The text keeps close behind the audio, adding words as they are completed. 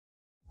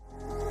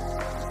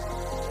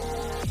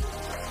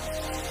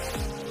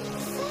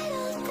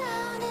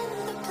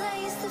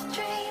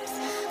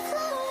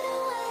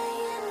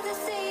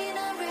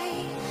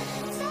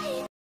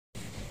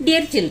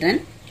Dear children,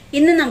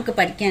 ഇന്ന് നമുക്ക്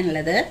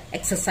പഠിക്കാനുള്ളത്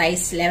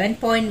exercise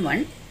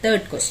 11.1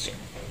 third question.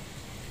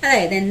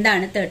 അതായത്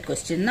എന്താണ് third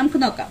question നമുക്ക്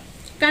നോക്കാം.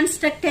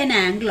 Construct an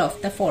angle of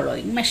the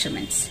following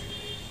measurements.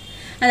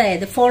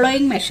 അതായത്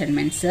following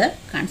measurements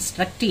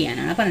construct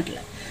ചെയ്യാനാണ്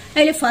പറഞ്ഞിട്ടുള്ളത്.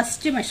 അതിൽ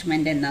ഫസ്റ്റ്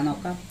മെഷർമെന്റ് എന്താ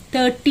നോക്കാം.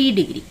 30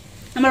 ഡിഗ്രി.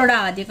 നമ്മളോട്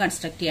ആദ്യം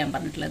കൺസ്ട്രക്ട് ചെയ്യാൻ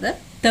പറഞ്ഞിട്ടുള്ളത്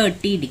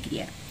 30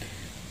 ഡിഗ്രിയാണ്.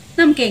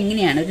 നമുക്ക്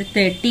എങ്ങനെയാണ് ഒരു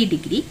 30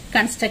 ഡിഗ്രി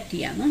കൺസ്ട്രക്ട്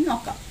ചെയ്യാമെന്ന്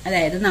നോക്കാം.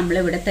 അതായത്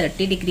നമ്മളിവിടെ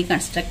 30 ഡിഗ്രി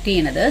കൺസ്ട്രക്ട്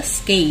ചെയ്യുന്നത്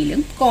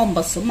സ്കെയിലും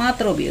കോമ്പസും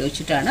മാത്രം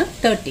ഉപയോഗിച്ചിട്ടാണ്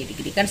 30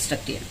 ഡിഗ്രി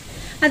കൺസ്ട്രക്ട് ചെയ്യുന്നത്.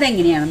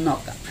 അതെങ്ങനെയാണെന്ന്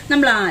നോക്കാം.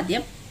 നമ്മൾ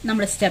ആദ്യം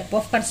നമ്മൾ സ്റ്റെപ്പ്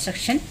ഓഫ്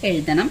കൺസ്ട്രക്ഷൻ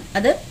എഴുതണം.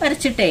 അത്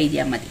വരച്ചിട്ട്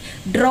എഴുതിയാൽ മതി.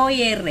 Draw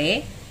A ray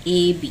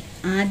A B.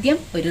 ആദ്യം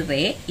ഒരു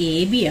റേ എ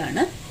ബി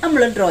ആണ്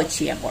നമ്മൾ ഡ്രോ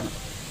ചെയ്യാൻ പോണത്.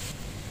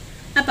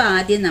 അപ്പൊ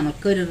ആദ്യം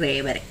നമുക്ക് ഒരു റേ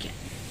വരയ്ക്കാം.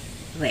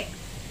 റേ,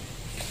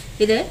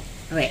 ഇത്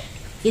റേ,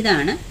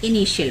 ഇതാണ്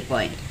ഇനീഷ്യൽ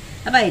പോയിന്റ്.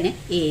 അപ്പൊ അതിന്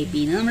എ ബി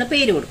എന്ന് നമ്മൾ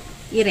പേര് കൊടുക്കും.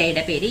 ഈ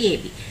റേയുടെ പേര് എ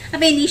ബി.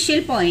 അപ്പൊ ഇനീഷ്യൽ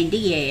പോയിന്റ്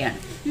എ ആണ്.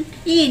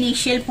 ഈ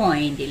ഇനീഷ്യൽ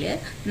പോയിന്റിൽ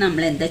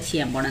നമ്മൾ എന്താ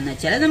ചെയ്യാൻ പോണെന്ന്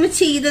വെച്ചാൽ നമ്മൾ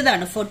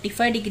ചെയ്തതാണ്.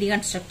 45 ഡിഗ്രി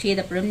കൺസ്ട്രക്ട്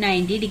ചെയ്തപ്പോഴും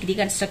 90 ഡിഗ്രി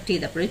കൺസ്ട്രക്ട്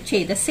ചെയ്തപ്പോഴും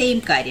ചെയ്ത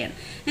സെയിം കാര്യമാണ്.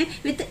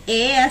 With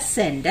a as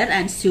centre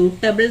and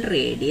suitable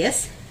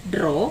radius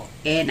draw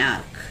an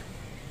arc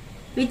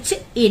which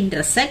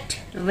intersect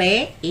ray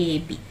A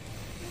B.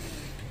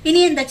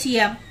 ഇനി എന്താ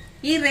ചെയ്യാം?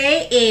 ഈ റേ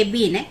എ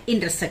ബിനെ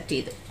ഇന്റർസെക്ട്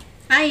ചെയ്തു.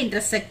 ആ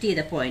ഇന്റർസെക്ട്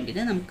ചെയ്ത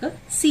പോയിന്റിന് നമുക്ക്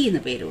സി എന്ന്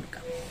പേര്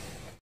കൊടുക്കാം.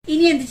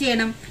 ഇനി എന്ത്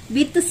ചെയ്യണം?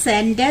 വിത്ത്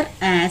centre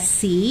as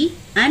C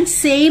and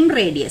same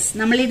radius.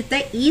 നമ്മളെടുത്ത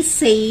ഈ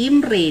സെയിം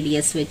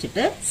റേഡിയസ്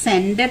വെച്ചിട്ട്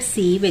സെന്റർ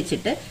സി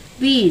വെച്ചിട്ട്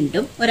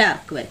വീണ്ടും ഒരു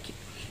ആർക്ക് വരയ്ക്കും.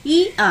 ഈ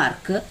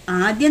ആർക്ക്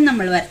ആദ്യം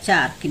നമ്മൾ വരച്ച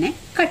ആർക്കിനെ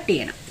കട്ട്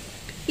ചെയ്യണം.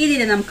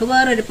 ഇതിന് നമുക്ക്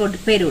വേറൊരു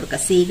പേര്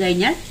കൊടുക്കാം. സി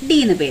കഴിഞ്ഞാൽ ഡി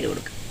എന്ന് പേര്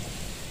കൊടുക്കാം.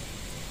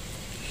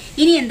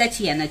 ഇനി എന്താ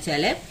ചെയ്യാന്ന്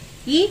വെച്ചാല്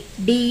ഈ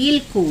ഡിയിൽ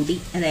കൂടി,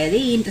 അതായത്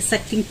ഈ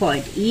ഇന്റർസെക്റ്റിംഗ്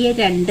പോയിന്റ്, ഈ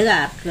രണ്ട്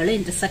ആർക്കുകൾ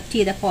ഇന്റർസെക്ട്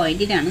ചെയ്ത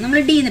പോയിന്റിനാണ് നമ്മൾ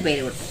ഡി എന്ന്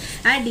പേര് കൊടുത്തത്.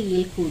 ആ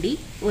ഡിയിൽ കൂടി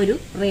ഒരു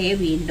റേ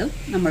വീണ്ടും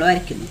നമ്മൾ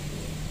വരയ്ക്കുന്നു.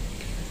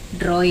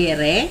 ഡ്രോ എ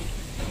റേ,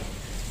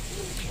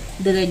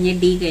 ഇത് കഴിഞ്ഞ്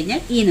ഡി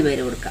കഴിഞ്ഞാൽ ഇ എന്ന്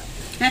പേര് കൊടുക്കാം.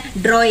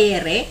 Draw A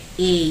ray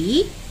A E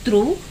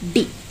through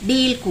D.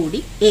 ഡിയിൽ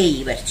കൂടി എ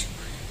ഇ വരച്ചു.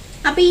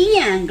 അപ്പൊ ഈ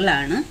ആംഗിൾ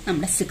ആണ്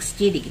നമ്മുടെ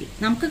 60 ഡിഗ്രി.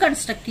 നമുക്ക്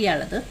കൺസ്ട്രക്ട്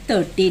ചെയ്യാനുള്ളത്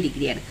 30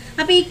 ഡിഗ്രിയാണ്.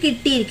 അപ്പൊ ഈ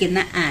കിട്ടിയിരിക്കുന്ന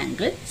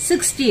ആംഗിൾ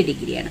 60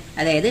 ഡിഗ്രിയാണ്.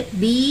 അതായത്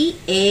ബി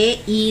എ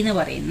ഇ എന്ന്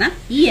പറയുന്ന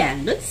ഈ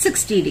ആംഗിൾ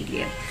 60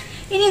 ഡിഗ്രിയാണ്.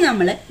 ഇനി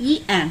നമ്മൾ ഈ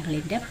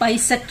ആംഗിളിന്റെ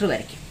ബൈസെക്ടർ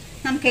വരയ്ക്കും.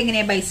 നമുക്ക്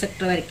എങ്ങനെയാ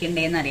ബൈസെക്ടർ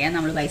വരയ്ക്കേണ്ടതെന്ന് അറിയാം.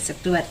 നമ്മൾ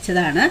ബൈസെക്ടർ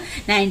വരച്ചതാണ്.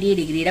 90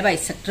 ഡിഗ്രിയുടെ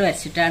ബൈസെക്ടർ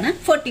വരച്ചിട്ടാണ്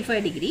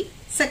 45 ഡിഗ്രി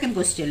സെക്കൻഡ്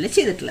ക്വസ്റ്റ്യനിൽ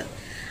ചെയ്തിട്ടുള്ളത്.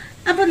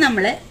 അപ്പൊ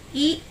നമ്മൾ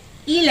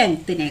ഈ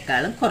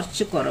ലെങ്ത്തിനേക്കാളും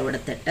കുറച്ച്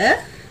കുറവെടുത്തിട്ട്,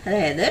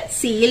 അതായത്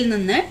സിയിൽ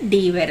നിന്ന്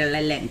ഡി വരെയുള്ള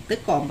ലെങ്ത്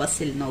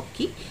കോമ്പസിൽ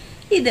നോക്കി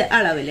ഇത്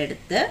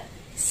അളവിലെടുത്ത്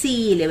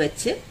സിയിൽ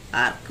വെച്ച്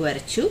ആർക്ക്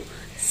വരച്ചു.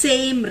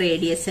 സെയിം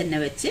റേഡിയസ് തന്നെ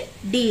വെച്ച്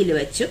ഡിയിൽ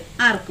വെച്ചു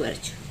ആർക്ക്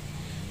വരച്ചു.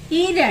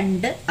 ഈ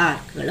രണ്ട്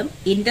ആർക്കുകളും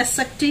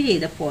ഇന്റർസെക്ട്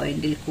ചെയ്ത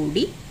പോയിന്റിൽ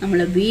കൂടി നമ്മൾ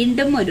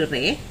വീണ്ടും ഒരു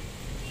റേ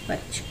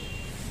വരച്ചു.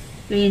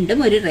 വീണ്ടും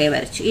ഒരു റേ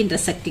വരച്ചു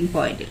ഇന്റർസെക്റ്റിംഗ്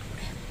പോയിന്റിൽ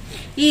കൂടി.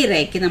 ഈ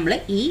റേക്ക് നമ്മൾ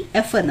ഈ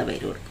എഫ് എന്ന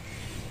പേര് കൊടുക്കും.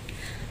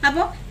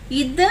 അപ്പോൾ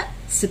ഇത്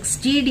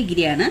 60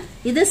 ഡിഗ്രിയാണ്.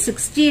 ഇത്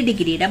 60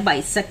 ഡിഗ്രിയുടെ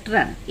ബൈസെക്ടർ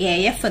ആണ്. എ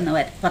എഫ് എന്ന്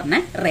പറഞ്ഞ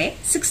റേ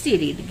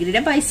 60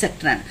 ഡിഗ്രിയുടെ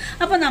ബൈസെക്ടർ ആണ്.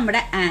 അപ്പൊ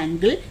നമ്മുടെ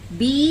ആംഗിൾ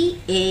ബി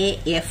എ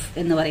എഫ്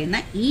എന്ന് പറയുന്ന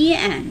ഈ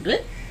ആംഗിൾ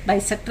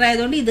ബൈസെക്ടർ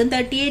ആയതുകൊണ്ട് ഇതും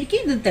 30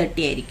 ആയിരിക്കും, ഇതും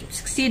 30 ആയിരിക്കും.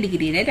 60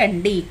 ഡിഗ്രിയുടെ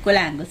രണ്ട് ഈക്വൽ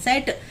ആംഗിൾസ്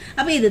ആയിട്ട്.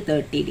 അപ്പൊ ഇത്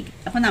 30 ഡിഗ്രി.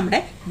 അപ്പൊ നമ്മുടെ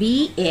ബി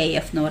എ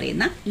എഫ് എന്ന്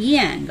പറയുന്ന ഈ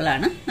ആംഗിൾ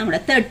ആണ്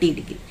നമ്മുടെ 30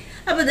 ഡിഗ്രി.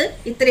 അപ്പൊ ഇത്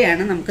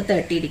ഇത്രയാണ് നമുക്ക്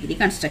 30 ഡിഗ്രി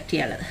കൺസ്ട്രക്ട്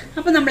ചെയ്യാനുള്ളത്.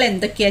 അപ്പൊ നമ്മൾ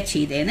എന്തൊക്കെയാ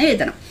ചെയ്തതെന്ന്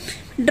എഴുതണം.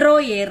 Draw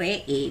A ray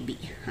A B.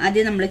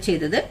 ആദ്യം നമ്മൾ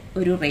ചെയ്തത്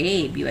ഒരു റേ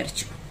എ ബി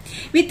വരച്ചു.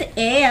 With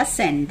a as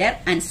centre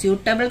and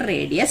suitable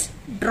radius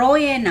draw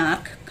an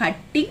arc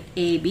cutting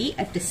A B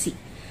at C.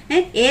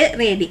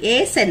 A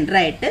centre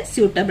ആയിട്ട്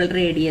സ്യൂട്ടബിൾ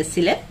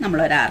റേഡിയസിൽ നമ്മൾ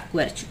ഒരു ആർക്ക്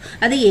വരച്ചു.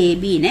 അത് എ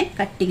ബിനെ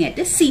കട്ടിംഗ്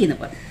അറ്റ് സി എന്ന്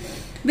പറഞ്ഞു.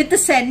 വിത്ത്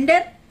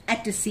centre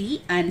at C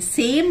and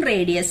same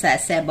radius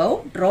as above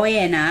draw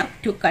an arc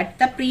to cut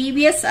the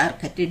previous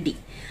arc at D.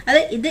 അത്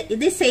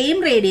ഇത് same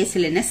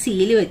റേഡിയസിൽ തന്നെ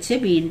സിയിൽ വെച്ച്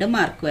വീണ്ടും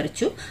ആർക്ക്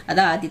വരച്ചു.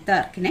 അത് ആദ്യത്തെ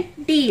ആർക്കിനെ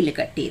ഡിയിൽ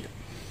കട്ട് ചെയ്തു.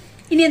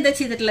 ഇനി എന്താ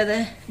ചെയ്തിട്ടുള്ളത്?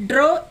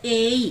 Draw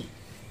A E.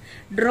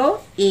 Draw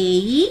A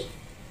E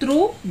through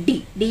D.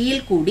 ഡിയിൽ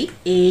കൂടി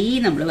എ ഇ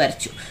നമ്മൾ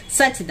വരച്ചു.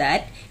 Such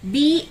that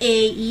be A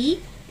E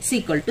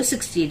equal to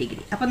 60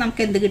 degree. അപ്പൊ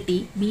നമുക്ക് എന്ത് കിട്ടി?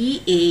 ബി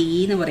എ ഇ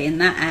എന്ന്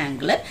പറയുന്ന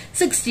ആംഗിള്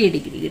 60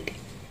 ഡിഗ്രി കിട്ടി.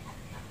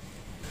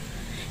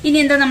 ഇനി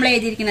എന്താ നമ്മൾ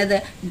എഴുതിയിരിക്കുന്നത്?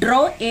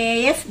 Draw A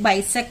F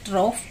bisector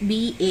of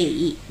B A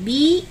E.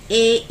 B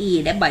A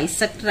ഇയുടെ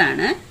ബൈസെക്ടർ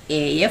ആണ്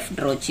എ എഫ്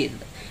ഡ്രോ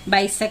ചെയ്തത്.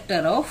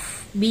 Bisector of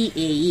B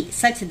A E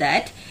such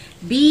that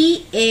be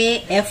A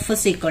F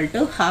equal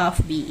to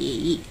half B A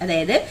E.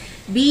 അതായത്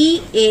B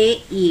A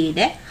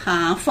ഇയുടെ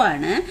half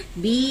ആണ്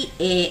B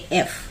A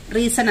F.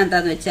 Reason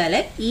എന്താന്ന് വെച്ചാൽ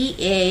ഈ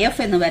A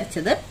F എന്ന്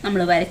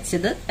നമ്മൾ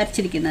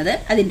വരച്ചിരിക്കുന്നത്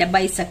അതിന്റെ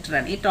ബൈസെക്ടർ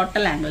ആണ്. ഈ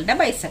ടോട്ടൽ ആംഗിളിന്റെ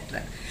ബൈസെക്ടർ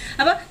ആണ്.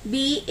 അപ്പൊ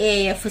B A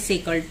F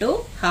equal to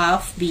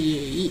half B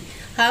A E.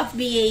 Half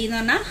B A എന്ന്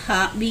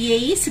പറഞ്ഞാൽ ബി എ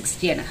ഇ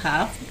 60 ആണ്.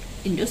 Half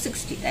into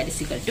 60, that is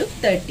equal to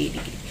 30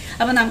 degree.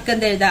 അപ്പോൾ നമുക്ക്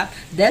എന്ത് എഴുതാം?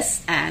 Thus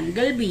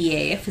angle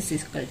BAF is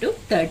equal to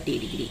 30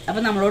 degree.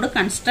 അപ്പോൾ നമ്മളോട്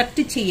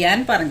കൺസ്ട്രക്ട് ചെയ്യാൻ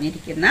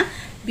പറഞ്ഞിരിക്കുന്ന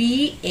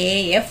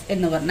BAF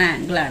എന്ന് പറഞ്ഞ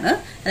ആംഗിൾ ആണ്.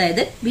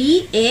 അതായത്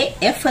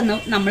BAF എന്ന്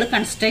നമ്മൾ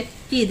കൺസ്ട്രക്ട്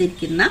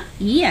ചെയ്തിരിക്കുന്ന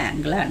ഈ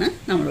ആംഗിൾ ആണ്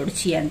നമ്മളോട്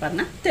ചെയ്യാൻ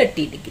പറഞ്ഞ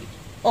 30 ഡിഗ്രി.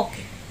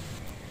 ഓക്കെ,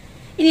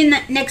 ഇനി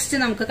നെക്സ്റ്റ്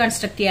നമുക്ക്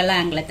കൺസ്ട്രക്ട് ചെയ്യാനുള്ള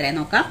ആംഗിൾ എത്രയാണ്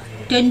നോക്കാം.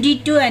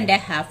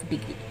 22.5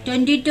 ഡിഗ്രി.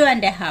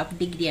 22.5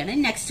 ഡിഗ്രിയാണ്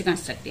നെക്സ്റ്റ്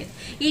കൺസ്ട്രക്ട് ചെയ്യുന്നത്.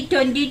 ഈ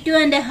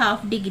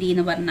 22.5 ഡിഗ്രി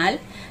എന്ന് പറഞ്ഞാൽ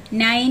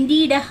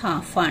 90യുടെ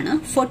ഹാഫ് ആണ്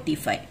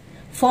 45,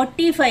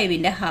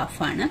 45ന്റെ ഹാഫ്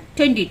ആണ്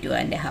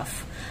 22.5.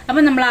 അപ്പൊ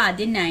നമ്മൾ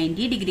ആദ്യം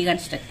 90 ഡിഗ്രി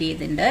കൺസ്ട്രക്ട്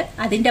ചെയ്തിട്ടുണ്ട്.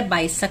 അതിന്റെ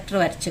ബൈസെക്ടർ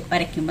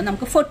വരയ്ക്കുമ്പോൾ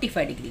നമുക്ക്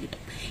 45 ഡിഗ്രി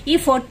കിട്ടും. ഈ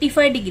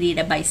 45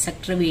 ഡിഗ്രിയുടെ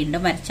ബൈസെക്ടർ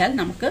വീണ്ടും വരച്ചാൽ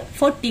നമുക്ക്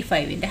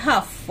 45ന്റെ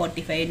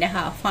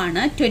ഹാഫ്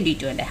ആണ്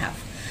 22.5.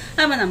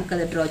 അപ്പൊ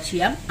നമുക്കത് ഡ്രോ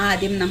ചെയ്യാം.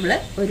 ആദ്യം നമ്മൾ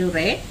ഒരു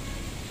റേ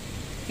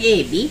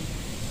AB,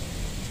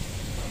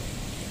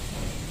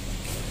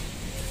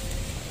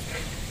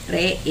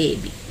 റേ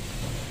AB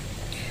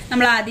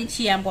നമ്മൾ ആദ്യം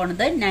ചെയ്യാൻ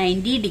പോണത്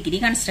 90 ഡിഗ്രി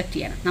കൺസ്ട്രക്ട്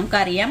ചെയ്യണം.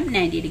 നമുക്കറിയാം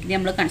 90 ഡിഗ്രി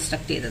നമ്മൾ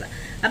കൺസ്ട്രക്ട് ചെയ്തത്.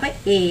 അപ്പൊ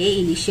A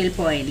ഇനിഷ്യൽ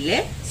പോയിന്റില്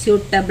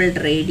സ്യൂട്ടബിൾ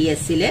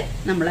റേഡിയസിൽ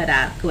നമ്മളൊരു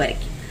ആർക്ക്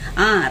വരയ്ക്കും.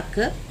 ആ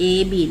ആർക്ക്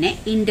ABനെ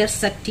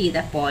ഇന്റർസെക്ട് ചെയ്ത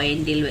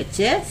പോയിന്റിൽ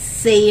വെച്ച്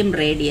സെയിം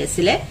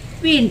റേഡിയസിൽ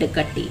വീണ്ടും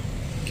കട്ട് ചെയ്യും.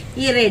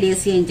 ഈ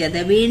റേഡിയസ് ചേഞ്ച്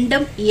ചെയ്ത്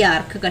വീണ്ടും ഈ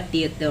ആർക്ക് കട്ട്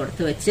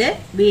ചെയ്തോടത്ത് വെച്ച്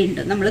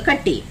വീണ്ടും നമ്മൾ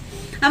കട്ട് ചെയ്യും.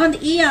 അപ്പൊ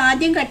ഈ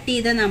ആദ്യം കട്ട്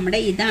ചെയ്ത നമ്മുടെ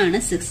ഇതാണ്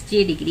 60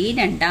 ഡിഗ്രി.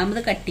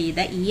 രണ്ടാമത് കട്ട് ചെയ്ത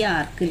ഈ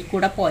ആർക്കിൽ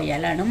കൂടെ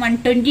പോയാലാണ്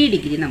 120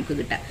 ഡിഗ്രി നമുക്ക്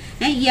കിട്ടുക.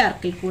 ഈ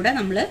ആർക്കിൽ കൂടെ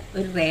നമ്മൾ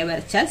ഒരു റേ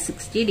വരച്ചാൽ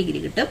 60 ഡിഗ്രി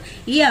കിട്ടും.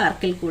 ഈ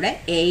ആർക്കിൽ കൂടെ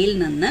എയിൽ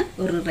നിന്ന്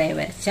ഒരു റേ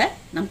വരച്ചാൽ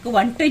നമുക്ക്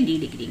 120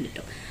 ഡിഗ്രി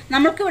കിട്ടും.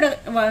 നമുക്ക് ഇവിടെ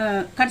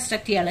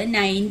കൺസ്ട്രക്ട് ചെയ്യാൻ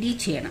 90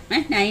 ചെയ്യണം.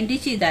 90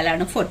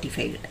 ചെയ്താലാണ്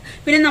 45 കിട്ടുക.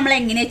 പിന്നെ നമ്മൾ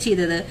എങ്ങനെയാ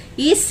ചെയ്തത്?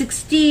 ഈ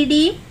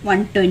 60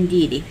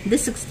 120 ഇത്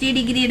 60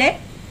 ഡിഗ്രിയുടെ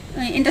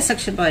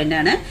ഇന്റർസെക്ഷൻ പോയിന്റ്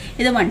ആണ്.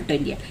 ഇത്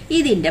 120.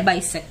 ഇതിന്റെ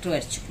ബൈസെക്ടർ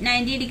വരച്ചു.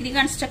 90 ഡിഗ്രി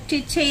കൺസ്ട്രക്ട്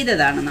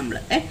ചെയ്തതാണ് നമ്മൾ.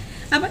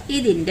 അപ്പൊ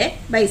ഇതിന്റെ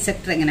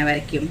ബൈസെക്ടർ എങ്ങനെ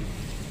വരയ്ക്കും?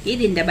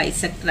 ഇതിന്റെ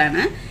ബൈസെക്ടർ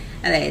ആണ്,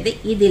 അതായത്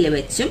ഇതിൽ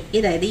വെച്ചും,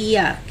 അതായത് ഈ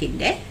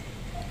ആർക്കിന്റെ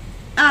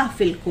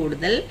ഹാഫിൽ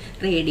കൂടുതൽ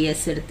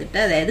റേഡിയസ് എടുത്തിട്ട്,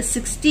 അതായത്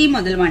 60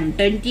 മുതൽ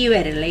 120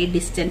 വരെയുള്ള ഈ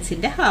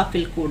ഡിസ്റ്റൻസിന്റെ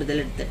ഹാഫിൽ കൂടുതൽ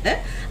എടുത്തിട്ട്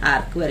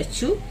ആർക്ക്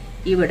വരച്ചു.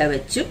 ഇവിടെ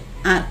വെച്ചും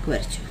ആർക്ക്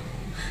വരച്ചു.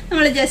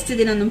 നമ്മൾ ജസ്റ്റ്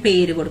ഇതിനൊന്നും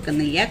പേര്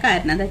കൊടുക്കുന്നില്ല.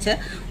 കാരണം എന്താ വെച്ചാൽ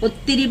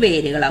ഒത്തിരി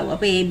പേരുകളാവും.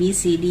 അപ്പൊ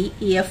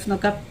ABCDEF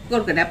എന്നൊക്കെ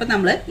കൊടുക്കണ്ടേ. അപ്പൊ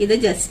നമ്മൾ ഇത്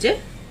ജസ്റ്റ്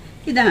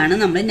ഇതാണ്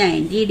നമ്മൾ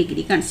 90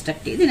 ഡിഗ്രി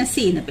കൺസ്ട്രക്ട് ചെയ്ത് ഇതിനെ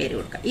C എന്ന് പേര്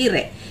കൊടുക്കുക. ഈ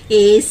റേ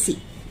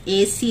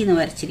AC എന്ന്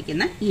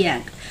വരച്ചിരിക്കുന്ന ഈ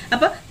ആംഗിൾ.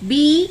 അപ്പൊ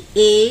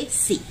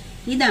BAC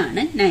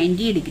ഇതാണ്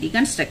 90 ഡിഗ്രി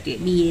കൺസ്ട്രക്ട്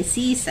ചെയ്യുക. BAC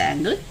is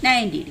angle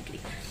 90 degree.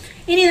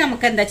 ഇനി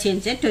നമുക്ക് എന്താ ചെയ്യാൻ?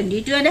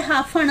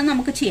 22.5 ആണ്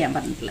നമുക്ക് ചെയ്യാൻ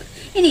പറഞ്ഞിട്ടുള്ളത്.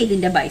 ഇനി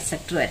ഇതിന്റെ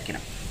ബൈസെക്ടർ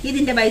വരയ്ക്കണം.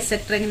 ഇതിന്റെ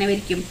ബൈസെക്ടർ എങ്ങനെ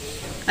വരയ്ക്കും?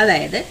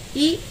 അതായത്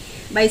ഈ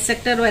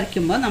ബൈസെക്ടർ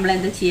വരയ്ക്കുമ്പോൾ നമ്മൾ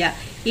എന്താ ചെയ്യുക?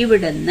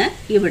 ഇവിടുന്ന്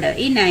ഇവിടെ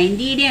ഈ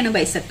 90യുടെയാണ്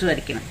ബൈസെക്ടർ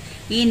വരയ്ക്കണം.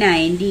 ഈ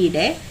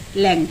 90യുടെ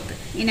ലെങ്ത്,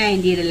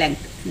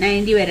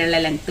 90 വരെയുള്ള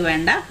ലെങ്ത്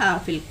വേണ്ട,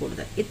 ഹാഫിൽ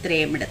കൂടുതൽ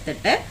ഇത്രയും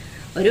എടുത്തിട്ട്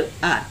ഒരു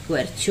ആർക്ക്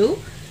വരച്ചു.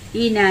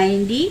 ഈ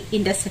 90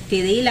 ഇന്റർസെക്ട്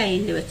ചെയ്ത് ഈ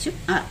ലൈനിൽ വെച്ചും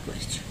ആർക്ക്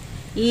വരച്ചു.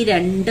 ഈ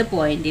രണ്ട്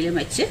പോയിന്റിലും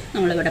വെച്ച്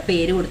നമ്മളിവിടെ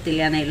പേര്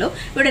കൊടുത്തില്ല എന്നേ ഉള്ളൂ.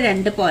 ഇവിടെ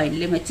രണ്ട്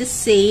പോയിന്റിലും വെച്ച്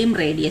സെയിം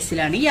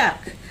റേഡിയസിലാണ് ഈ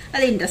ആർക്ക്.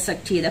 അത്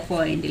ഇന്റർസെക്ട് ചെയ്ത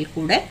പോയിന്റിൽ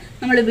കൂടെ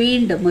നമ്മൾ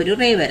വീണ്ടും ഒരു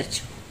റേ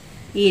വരച്ചു.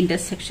 ഈ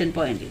ഇന്റർസെക്ഷൻ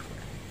പോയിന്റിൽ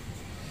കൂടെ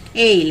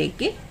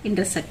എയിലേക്ക്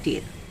ഇന്റർസെക്ട്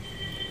ചെയ്തു.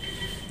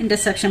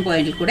 ഇന്റർസെക്ഷൻ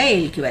പോയിന്റിൽ കൂടെ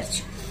എയിലേക്ക്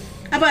വരച്ചു.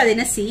 അപ്പൊ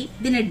അതിനെ C,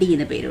 ഇതിന് D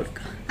എന്ന് പേര്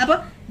കൊടുക്കുക. അപ്പൊ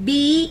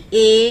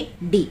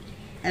BAD,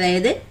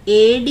 അതായത്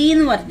AD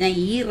എന്ന് പറഞ്ഞാൽ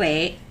ഈ റേ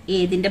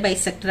ഏതിന്റെ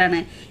ബൈസെക്ടർ ആണ്?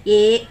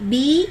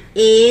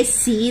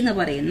 BAC എന്ന്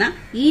പറയുന്ന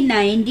ഈ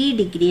 90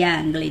 ഡിഗ്രി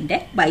ആംഗിളിന്റെ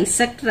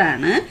ബൈസെക്ടർ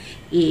ആണ്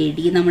AD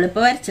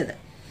നമ്മളിപ്പോ വരച്ചത്.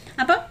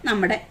 അപ്പൊ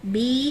നമ്മുടെ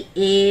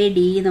BAD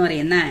എന്ന്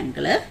പറയുന്ന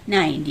ആംഗിള്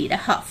 90യുടെ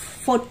ഹാഫ്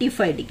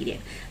 45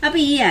 ഡിഗ്രിയാണ്. അപ്പൊ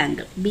ഈ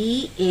ആംഗിൾ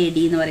BAD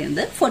എന്ന്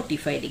പറയുന്നത്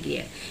 45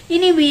 ഡിഗ്രിയാണ്.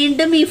 ഇനി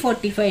വീണ്ടും ഈ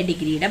 45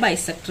 ഡിഗ്രിയുടെ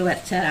ബൈസെക്ടർ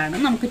വരച്ചാലാണ്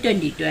നമുക്ക്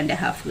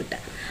 22.5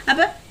 കിട്ടുക.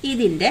 അപ്പൊ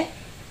ഇതിന്റെ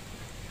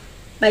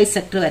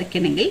ബൈസെക്ടർ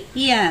വരയ്ക്കണമെങ്കിൽ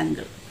ഈ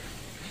ആംഗിൾ,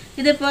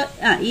 ഇതിപ്പോ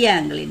ഈ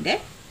ആംഗിളിന്റെ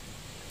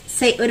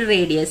ഒരു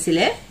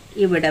റേഡിയസില്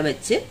ഇവിടെ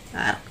വെച്ച്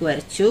ആർക്ക്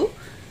വരച്ചു.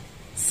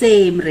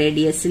 സെയിം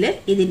റേഡിയസിൽ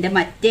ഇതിന്റെ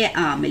മറ്റേ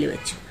ആമിൽ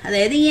വെച്ചു.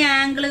 അതായത് ഈ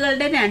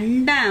ആംഗിളുകളുടെ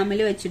രണ്ട് ആമിൽ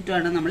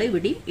വെച്ചിട്ടാണ് നമ്മൾ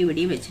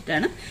ഇവിടെയും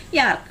വെച്ചിട്ടാണ് ഈ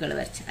ആർക്കുകൾ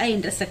വരച്ചത്. ആ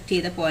ഇന്റർസെക്ട്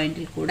ചെയ്ത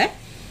പോയിന്റിൽ കൂടെ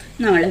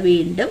നമ്മൾ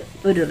വീണ്ടും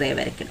ഒരു റേ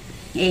വരയ്ക്കണം.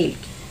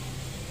 എയിലേക്ക്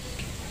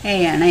A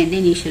ആണ് അതിന്റെ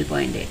ഇനീഷ്യൽ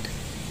പോയിന്റ് ആയിട്ട്.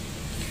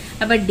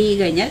 അപ്പൊ D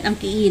കഴിഞ്ഞാൽ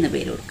നമുക്ക് E എന്ന്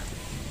പേര് കൊടുക്കാം.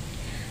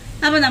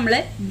 അപ്പൊ നമ്മൾ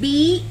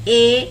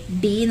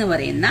BAD എന്ന്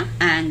പറയുന്ന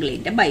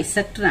ആംഗിളിന്റെ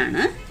ബൈസെക്ടർ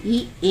ആണ് ഈ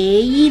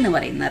AE എന്ന്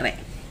പറയുന്ന റേ.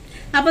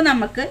 അപ്പൊ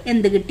നമുക്ക്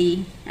എന്ത് കിട്ടി?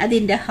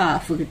 അതിന്റെ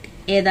ഹാഫ് കിട്ടി.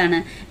 ഏതാണ്?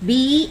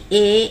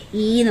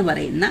 BAE എന്ന്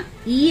പറയുന്ന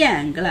ഈ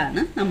ആംഗിൾ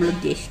ആണ് നമ്മൾ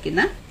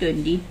ഉദ്ദേശിക്കുന്ന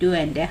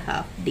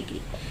 22.5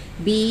 ഡിഗ്രി.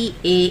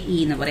 BAE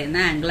എന്ന് പറയുന്ന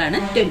ആംഗിൾ ആണ്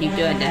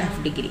 22.5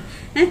 ഡിഗ്രി.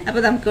 അപ്പൊ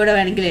നമുക്ക് ഇവിടെ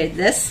വേണമെങ്കിൽ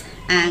എഴുതാം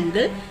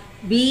ആംഗിൾ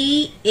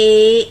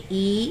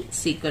BAE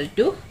 =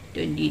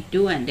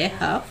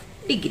 22.5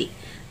 ഡിഗ്രി.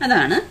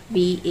 അതാണ്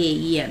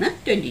BAE ആണ്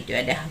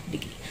 22.5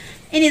 ഡിഗ്രി.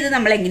 ഇനി ഇത്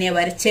നമ്മൾ എങ്ങനെയാ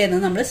വരച്ചതെന്ന്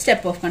നമ്മൾ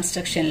സ്റ്റെപ്പ് ഓഫ്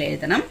കൺസ്ട്രക്ഷനിൽ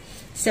എഴുതണം.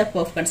 Step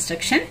of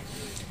construction,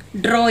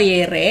 draw A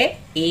ray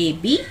A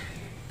B.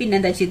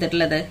 പിന്നെന്താ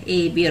ചെയ്തിട്ടുള്ളത്? എ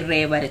ബി റേ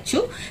വരച്ചു.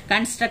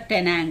 Construct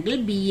an angle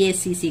B A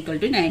C equal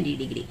to 90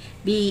 degree.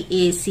 B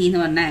A C എന്ന്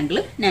പറഞ്ഞ ആംഗിൾ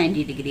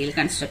 90 ഡിഗ്രിയിൽ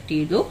കൺസ്ട്രക്ട്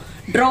ചെയ്തു.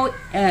 Draw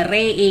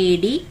ray A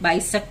D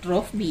bisector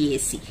of B A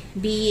C.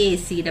 B A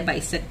സിയുടെ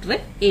bisector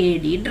A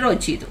D draw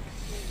ചെയ്തു.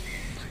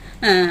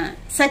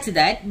 such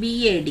that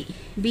BAD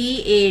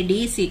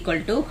is equal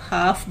to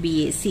half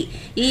BAC.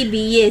 ഈ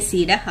BAC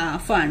യുടെ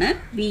half ആണ്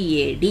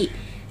BAD.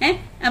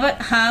 അപ്പൊ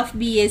ഹാഫ്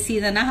BAC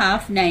എന്ന് പറഞ്ഞാൽ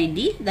ഹാഫ്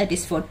 90, ദാറ്റ്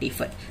ഈസ്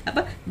 45.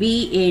 അപ്പൊ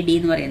BAD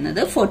എന്ന്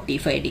പറയുന്നത്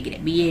 45 degree.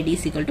 BAD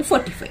is equal to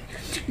 45.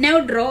 Now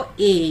draw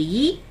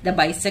AE, the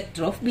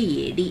bisector of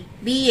BAD.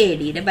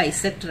 BAD യുടെ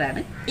ബൈസെക്ടർ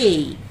ആണ്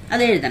AE.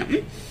 അത് എഴുതണം.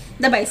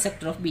 The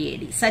bisector of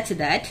BAD such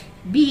that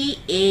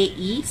BAE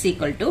is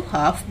equal to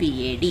half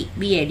BAD.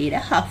 BAD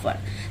യുടെ half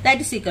ആണ്. That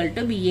is equal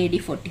to BAD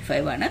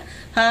 45 ആണ്.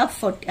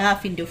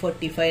 Half into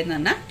 45 എന്ന്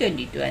പറഞ്ഞാൽ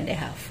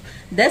 22.5.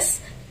 Thus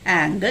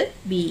angle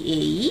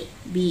BAE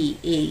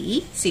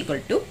is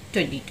equal to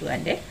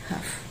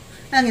 22.5.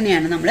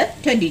 അങ്ങനെയാണ് നമ്മൾ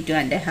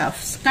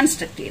 22.5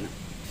 കൺസ്ട്രക്ട് ചെയ്യുന്നത്.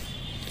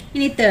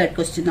 ഇനി തേർഡ്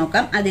ക്വസ്റ്റ്യൻ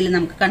നോക്കാം. അതിൽ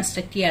നമുക്ക്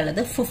കൺസ്ട്രക്ട്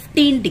ചെയ്യാനുള്ളത്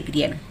 15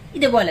 ഡിഗ്രിയാണ്.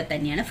 ഇതുപോലെ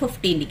തന്നെയാണ്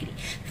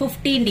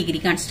 15 ഡിഗ്രി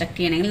കൺസ്ട്രക്ട്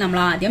ചെയ്യണമെങ്കിൽ നമ്മൾ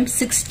ആദ്യം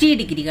 60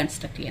 ഡിഗ്രി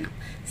കൺസ്ട്രക്ട് ചെയ്യണം.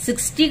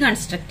 60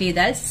 കൺസ്ട്രക്ട്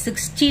ചെയ്താൽ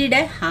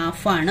 60യുടെ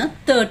ഹാഫ് ആണ്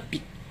 30,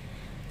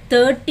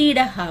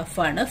 30യുടെ ഹാഫ്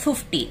ആണ്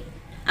 15.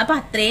 അപ്പൊ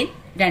അത്രയും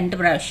 2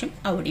 പ്രാവശ്യം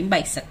അവിടെയും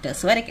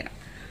ബൈസെക്ടേഴ്സ് വരയ്ക്കണം.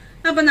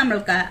 അപ്പൊ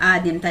നമ്മൾക്ക്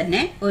ആദ്യം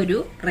തന്നെ ഒരു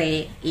റേ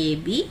എ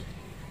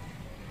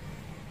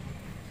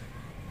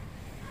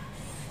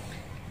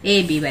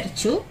ബി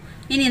വരച്ചു.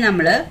 ഇനി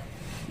നമ്മള്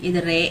ഇത്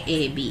റേ എ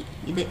ബി,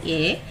 ഇത്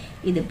എ,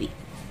 ഇത് ബി.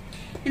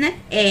 പിന്നെ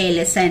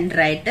എയില് സെന്റർ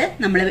ആയിട്ട്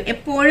നമ്മൾ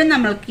എപ്പോഴും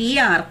നമ്മൾക്ക് ഈ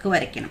ആർക്ക്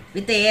വരയ്ക്കണം.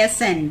 With a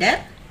centre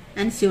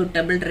and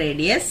suitable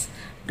radius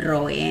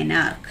draw an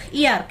arc.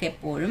 ഈ ആർക്ക്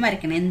എപ്പോഴും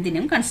വരയ്ക്കണം.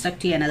 എന്തിനും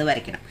കൺസ്ട്രക്ട് ചെയ്യാൻ അത്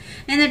വരയ്ക്കണം.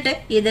 എന്നിട്ട്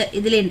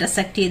ഇതിൽ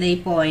ഇന്റർസെക്ട് ചെയ്ത ഈ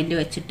പോയിന്റ്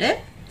വെച്ചിട്ട്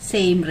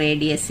സെയിം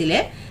റേഡിയസിൽ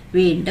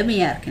വീണ്ടും ഈ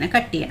ആർക്കിനെ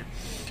കട്ട് ചെയ്യണം.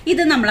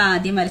 ഇത് നമ്മൾ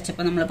ആദ്യം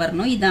വരച്ചപ്പോൾ നമ്മൾ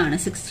പറഞ്ഞു ഇതാണ്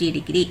 60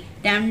 ഡിഗ്രി.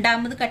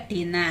 രണ്ടാമത് കട്ട്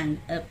ചെയ്യുന്ന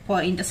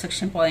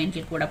ഇന്റർസെക്ഷൻ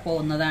പോയിന്റിൽ കൂടെ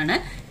പോകുന്നതാണ്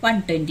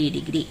 120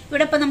 ഡിഗ്രി.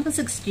 ഇവിടെ ഇപ്പൊ നമുക്ക്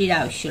 60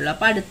 ആവശ്യമുള്ളൂ.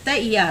 അപ്പൊ അടുത്ത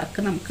ഈ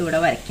ആർക്ക് നമുക്ക് ഇവിടെ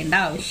വരയ്ക്കേണ്ട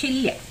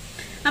ആവശ്യമില്ല.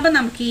 അപ്പൊ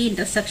നമുക്ക് ഈ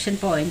ഇന്റർസെക്ഷൻ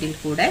പോയിന്റിൽ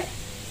കൂടെ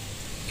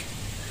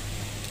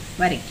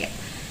വരയ്ക്കാം.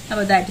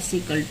 അപ്പൊ ദാറ്റ് ഇസ്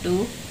ഈക്വൽ ടു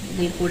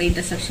ഇതിൽ കൂടെ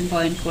ഇന്റർസെക്ഷൻ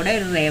പോയിന്റ് കൂടെ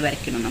ഒരു റേ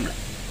വരയ്ക്കണം നമ്മൾ.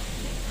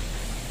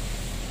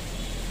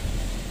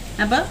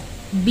 അപ്പൊ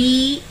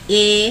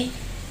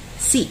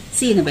BAC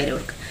എന്ന് പേര്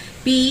കൊടുക്കുക.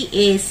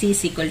 PAC is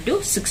equal to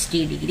 60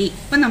 degree.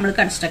 ഇപ്പൊ നമ്മൾ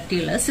കൺസ്ട്രക്ട്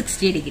ചെയ്യുന്നത്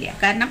 60 ഡിഗ്രിയാണ്.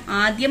 കാരണം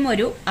ആദ്യം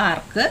ഒരു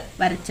ആർക്ക്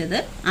വരച്ചത്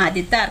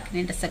ആദ്യത്തെ ആർക്കിനെ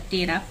ഇന്റർസെക്ട്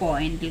ചെയ്യുന്ന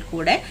പോയിന്റിൽ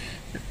കൂടെ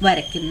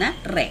വരയ്ക്കുന്ന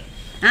റേ,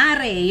 ആ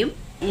റേയും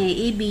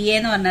ഈ BA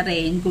എന്ന് പറഞ്ഞ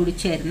റേയും കൂടി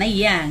ചേരുന്ന ഈ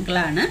ആംഗിൾ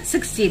ആണ്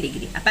 60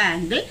 ഡിഗ്രി. അപ്പൊ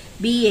angle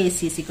BAC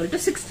is equal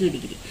to 60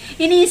 degree.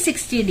 ഇനി ഈ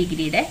 60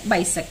 ഡിഗ്രിയുടെ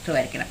ബൈസെക്ടർ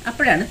വരയ്ക്കണം.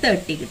 അപ്പോഴാണ്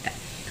 30 കിട്ടുക.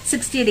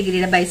 60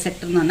 ഡിഗ്രിയുടെ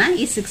ബൈസെക്ടർ എന്ന് പറഞ്ഞാൽ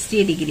ഈ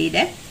 60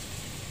 ഡിഗ്രിയുടെ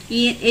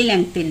ഈ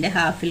ലെങ്ത്തിന്റെ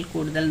ഹാഫിൽ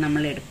കൂടുതൽ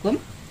നമ്മൾ എടുക്കും.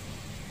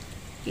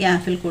 ഈ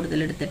ഹാഫിൽ കൂടുതൽ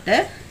എടുത്തിട്ട്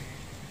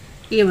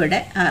ഇവിടെ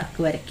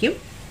ആർക്ക് വരയ്ക്കും.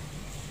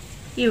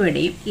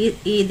 ഇവിടെയും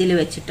ഇതിൽ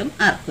വെച്ചിട്ടും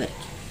ആർക്ക്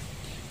വരയ്ക്കും.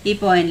 ഈ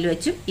പോയിന്റിൽ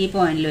വെച്ചും ഈ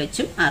പോയിന്റിൽ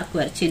വെച്ചും ആർക്ക്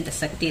വരച്ച്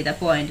ഇന്റർസെക്ട് ചെയ്ത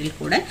പോയിന്റിൽ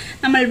കൂടെ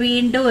നമ്മൾ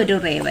വീണ്ടും ഒരു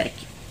റേ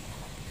വരയ്ക്കും.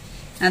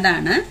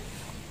 അതാണ്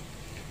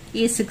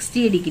ഈ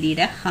 60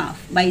 ഡിഗ്രിയുടെ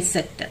ഹാഫ്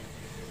ബൈസെക്ടർ.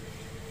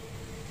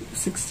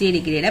 60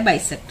 ഡിഗ്രിയുടെ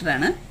ബൈസെക്ടർ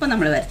ആണ് ഇപ്പൊ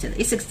നമ്മൾ വരച്ചത്.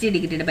 ഈ 60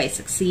 ഡിഗ്രിയുടെ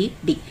ബൈസെക്ടർ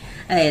CD,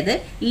 അതായത്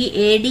ഈ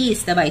AD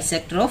is the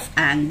bisector of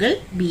angle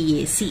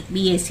BAC.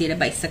 BACയുടെ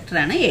bisector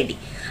ആണ് AD.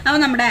 അപ്പൊ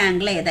നമ്മുടെ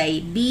ആംഗിൾ ഏതായി?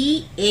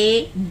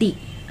 BAD.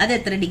 അത്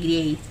എത്ര ഡിഗ്രി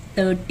ആയി?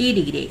 30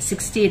 ഡിഗ്രി ആയി.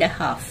 60യുടെ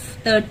half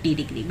 30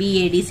 degree.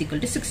 BAD is equal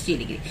to 60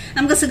 degree.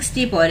 നമുക്ക്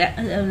 60 പോരാ,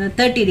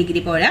 30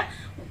 ഡിഗ്രി പോരാ,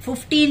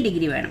 15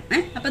 ഡിഗ്രി വേണം.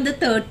 അപ്പൊ ഇത്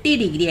 30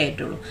 ഡിഗ്രി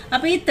ആയിട്ടുള്ളൂ.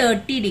 അപ്പൊ ഈ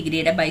 30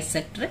 ഡിഗ്രിയുടെ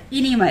ബൈസെക്ടർ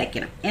ഇനിയും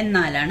വരയ്ക്കണം.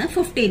 എന്നാലാണ്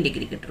 15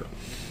 ഡിഗ്രി കിട്ടുള്ളൂ.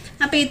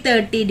 അപ്പൊ ഈ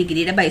 30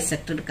 ഡിഗ്രിയുടെ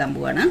ബൈസെക്ടർ എടുക്കാൻ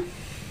പോവാണ്.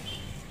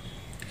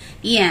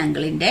 ഈ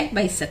ആംഗിളിന്റെ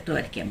ബൈസെക്ടർ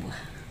വരയ്ക്കാൻ പോവാ.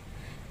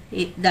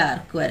 ഇത്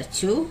ആർക്ക്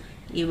വരച്ചു,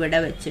 ഇവിടെ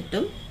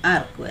വെച്ചിട്ടും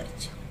ആർക്ക്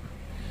വരച്ചു.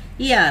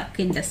 ഈ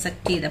ആർക്ക്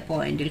ഇന്റർസെക്ട് ചെയ്ത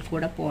പോയിന്റിൽ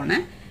കൂടെ പോണ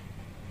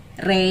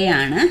റേ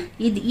ആണ്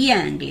ഇത് ഈ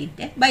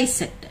ആംഗിളിന്റെ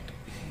ബൈസെക്ടർ.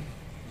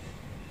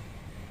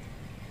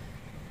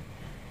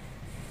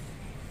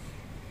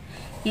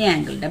 ഈ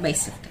ആംഗിളിന്റെ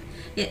ബൈസെക്ടർ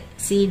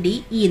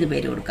CDE എന്ന്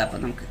പേര് കൊടുക്കാം. അപ്പൊ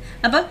നമുക്ക്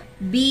അപ്പൊ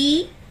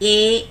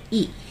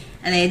BAE,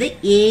 അതായത്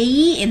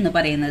AE എന്ന്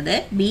പറയുന്നത്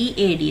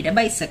BADയുടെ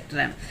ബൈസെക്ടർ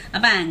ആണ്.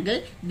 അപ്പൊ angle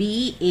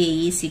BAE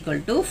is equal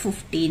to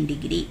 15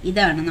 degree.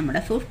 ഇതാണ്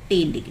നമ്മുടെ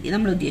 15 ഡിഗ്രി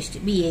നമ്മൾ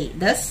ഉദ്ദേശിച്ചത്. BAE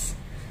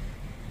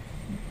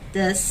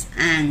thus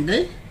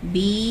angle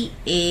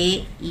BAE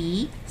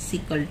is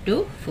equal to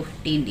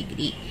 15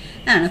 degree.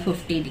 ഇതാണ്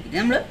 15 ഡിഗ്രി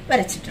നമ്മൾ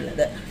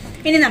വരച്ചിട്ടുള്ളത്.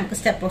 ഇനി നമുക്ക്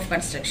സ്റ്റെപ്പ് ഓഫ്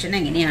കൺസ്ട്രക്ഷൻ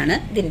എങ്ങനെയാണ്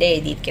ഇതിന്റെ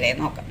എഴുതിയിരിക്കണേ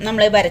നോക്കാം.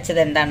 നമ്മൾ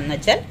വരച്ചത് എന്താണെന്ന്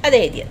വെച്ചാൽ അത്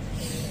എഴുതിയത്.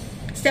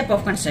 സ്റ്റെപ്പ്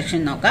ഓഫ് കൺസ്ട്രക്ഷൻ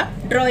നോക്കാം.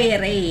 Draw A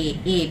ray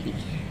AB.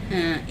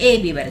 A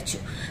B വരച്ചു.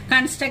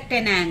 Construct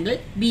an angle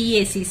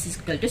BAC is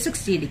equal to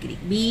 60 degree.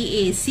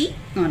 BAC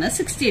എന്ന് പറഞ്ഞാൽ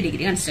 60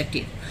 degree കൺസ്ട്രക്ട്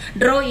ചെയ്തു.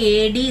 Draw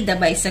AD the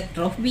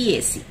bisector of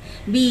BAC.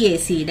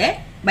 BACയുടെ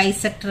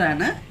bisector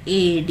ആണ്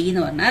AD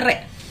എന്ന് പറഞ്ഞ ray.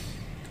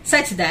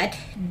 Such that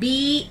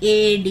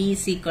BAD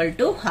is equal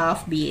to half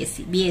BAC.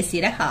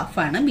 BACയുടെ half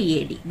ആണ്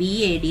BAD.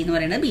 BAD എന്ന്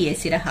പറയുന്നത്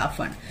BACയുടെ half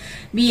ആണ്.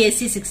 BAC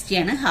 60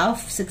 ആണ്,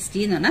 ഹാഫ് 60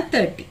 എന്ന് പറഞ്ഞാൽ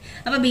 30.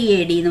 അപ്പൊ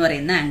BAD എന്ന്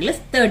പറയുന്ന ആംഗിൾ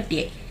 30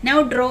 ആയി. Now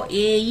draw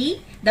AE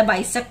the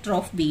bisector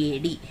of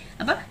BAD.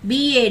 അപ്പൊ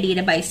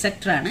BADയുടെ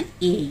ബൈസെക്ടർ ആണ്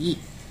AE.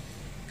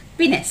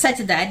 പിന്നെ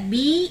such that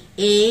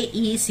BAE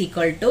is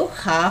equal to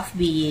half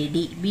BAD.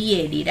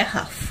 BADയുടെ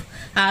half.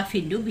 Half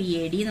into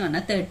BAD എന്ന്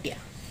പറഞ്ഞാൽ 30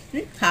 ആണ്.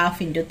 Half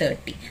into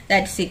 30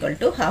 that is equal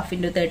to half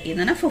into 30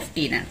 എന്ന് പറഞ്ഞാൽ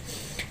 15 ആണ്.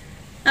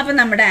 അപ്പൊ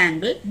നമ്മുടെ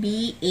angle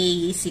BAE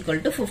is equal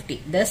to 50.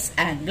 Thus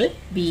angle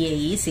BAE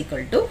is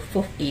equal to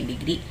 15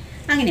 degree.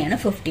 അങ്ങനെയാണ്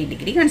 15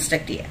 degree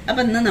construct ചെയ്യുക. അപ്പൊ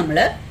ഇന്ന് നമ്മൾ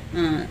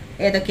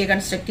ഏതൊക്കെ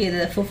കൺസ്ട്രക്ട്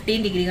ചെയ്തത്?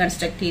 15 ഡിഗ്രി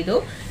കൺസ്ട്രക്ട് ചെയ്തു,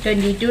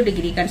 22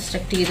 ഡിഗ്രി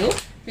കൺസ്ട്രക്ട് ചെയ്തു,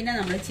 പിന്നെ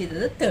നമ്മൾ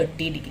ചെയ്തത്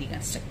 30 ഡിഗ്രി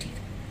കൺസ്ട്രക്ട്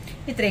ചെയ്തു.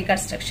 ഇത്രയും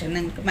കൺസ്ട്രക്ഷൻ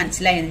നിങ്ങൾക്ക്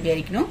മനസ്സിലായെന്ന്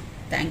വിചാരിക്കുന്നു.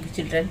 Thank you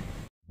children.